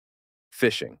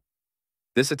Phishing.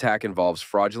 This attack involves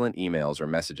fraudulent emails or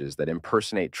messages that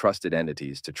impersonate trusted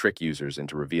entities to trick users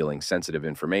into revealing sensitive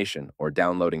information or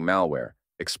downloading malware,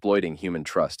 exploiting human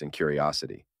trust and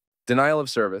curiosity. Denial of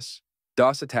service.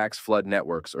 DOS attacks flood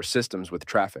networks or systems with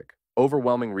traffic,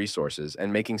 overwhelming resources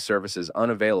and making services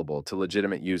unavailable to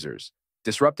legitimate users,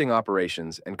 disrupting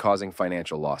operations and causing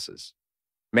financial losses.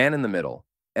 Man in the middle.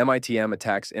 MITM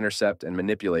attacks intercept and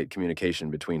manipulate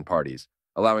communication between parties,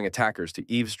 allowing attackers to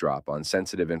eavesdrop on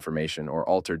sensitive information or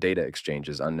alter data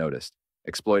exchanges unnoticed,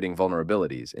 exploiting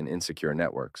vulnerabilities in insecure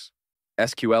networks.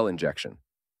 SQL injection.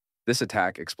 This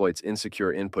attack exploits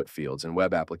insecure input fields in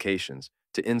web applications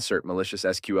to insert malicious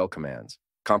SQL commands,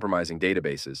 compromising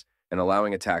databases and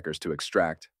allowing attackers to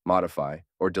extract, modify,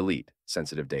 or delete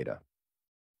sensitive data.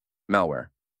 Malware.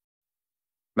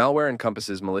 Malware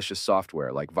encompasses malicious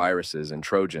software like viruses and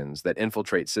trojans that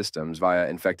infiltrate systems via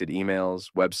infected emails,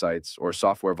 websites, or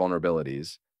software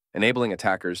vulnerabilities, enabling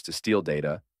attackers to steal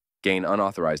data, gain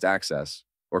unauthorized access,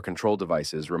 or control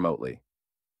devices remotely.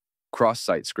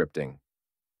 Cross-site scripting.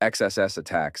 XSS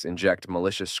attacks inject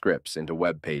malicious scripts into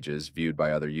web pages viewed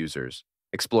by other users,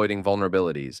 exploiting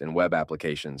vulnerabilities in web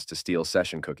applications to steal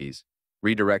session cookies,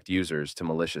 redirect users to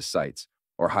malicious sites,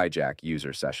 or hijack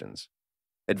user sessions.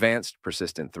 Advanced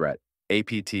Persistent Threat.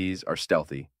 APTs are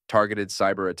stealthy, targeted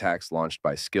cyber attacks launched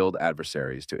by skilled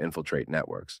adversaries to infiltrate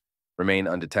networks, remain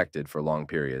undetected for long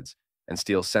periods, and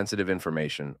steal sensitive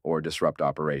information or disrupt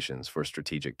operations for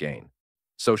strategic gain.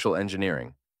 Social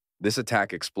engineering. This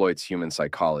attack exploits human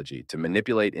psychology to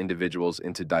manipulate individuals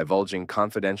into divulging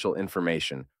confidential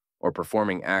information or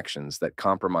performing actions that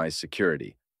compromise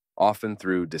security, often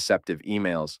through deceptive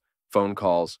emails, phone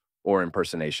calls, or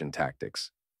impersonation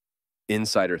tactics.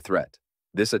 Insider threat.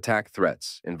 This attack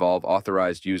threats involve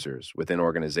authorized users within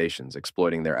organizations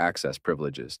exploiting their access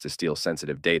privileges to steal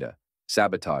sensitive data,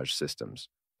 sabotage systems,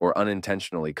 or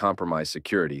unintentionally compromise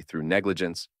security through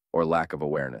negligence or lack of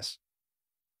awareness.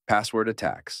 Password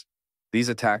attacks. These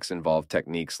attacks involve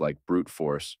techniques like brute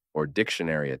force or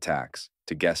dictionary attacks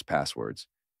to guess passwords,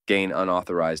 gain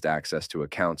unauthorized access to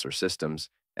accounts or systems,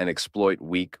 and exploit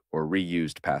weak or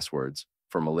reused passwords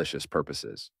for malicious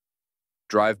purposes.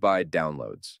 Drive-by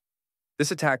downloads.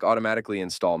 This attack automatically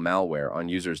installs malware on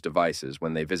users' devices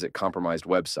when they visit compromised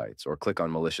websites or click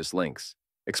on malicious links,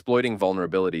 exploiting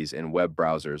vulnerabilities in web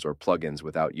browsers or plugins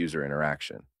without user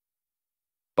interaction.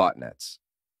 Botnets.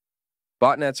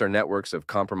 Botnets are networks of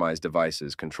compromised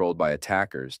devices controlled by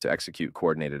attackers to execute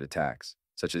coordinated attacks,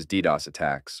 such as DDoS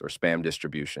attacks or spam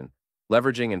distribution,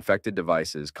 leveraging infected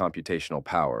devices' computational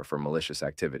power for malicious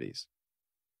activities.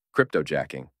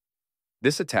 CryptoJacking.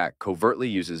 This attack covertly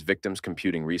uses victims'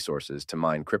 computing resources to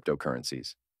mine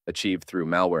cryptocurrencies, achieved through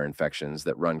malware infections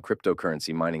that run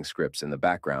cryptocurrency mining scripts in the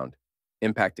background,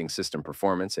 impacting system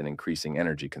performance and increasing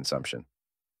energy consumption.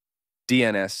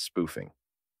 DNS spoofing.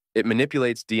 It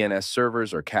manipulates DNS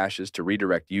servers or caches to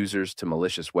redirect users to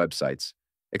malicious websites,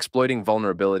 exploiting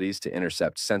vulnerabilities to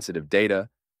intercept sensitive data,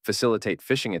 facilitate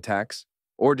phishing attacks,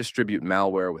 or distribute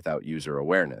malware without user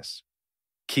awareness.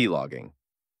 Keylogging.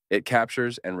 It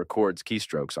captures and records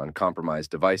keystrokes on compromised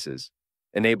devices,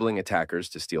 enabling attackers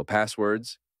to steal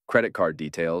passwords, credit card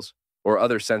details, or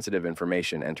other sensitive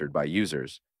information entered by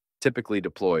users, typically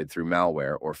deployed through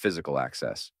malware or physical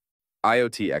access.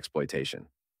 IoT exploitation.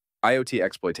 IoT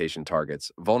exploitation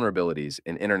targets vulnerabilities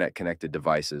in internet-connected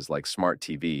devices like smart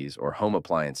TVs or home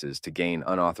appliances to gain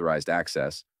unauthorized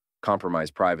access,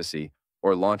 compromise privacy,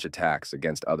 or launch attacks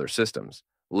against other systems,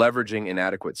 leveraging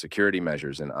inadequate security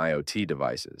measures in IoT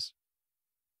devices.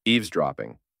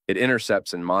 EavesDropping. It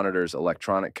intercepts and monitors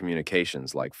electronic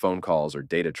communications like phone calls or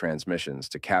data transmissions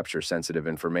to capture sensitive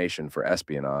information for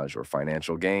espionage or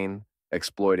financial gain,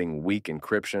 exploiting weak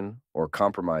encryption or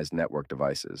compromised network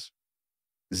devices.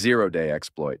 Zero-day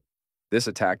exploit. This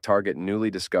attack targets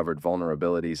newly discovered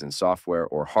vulnerabilities in software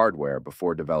or hardware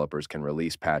before developers can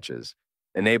release patches,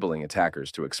 enabling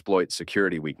attackers to exploit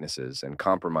security weaknesses and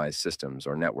compromise systems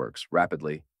or networks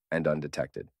rapidly and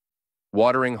undetected.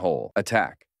 Watering hole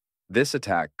attack. This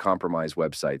attack compromises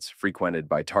websites frequented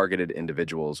by targeted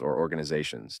individuals or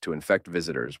organizations to infect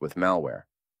visitors with malware,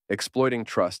 exploiting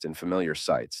trust in familiar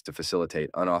sites to facilitate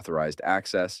unauthorized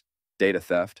access, data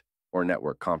theft, or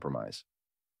network compromise.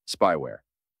 Spyware.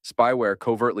 Spyware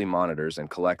covertly monitors and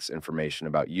collects information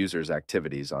about users'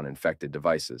 activities on infected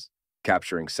devices,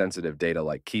 capturing sensitive data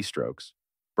like keystrokes,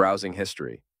 browsing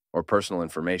history, or personal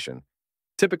information,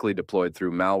 typically deployed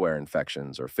through malware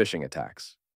infections or phishing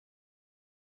attacks.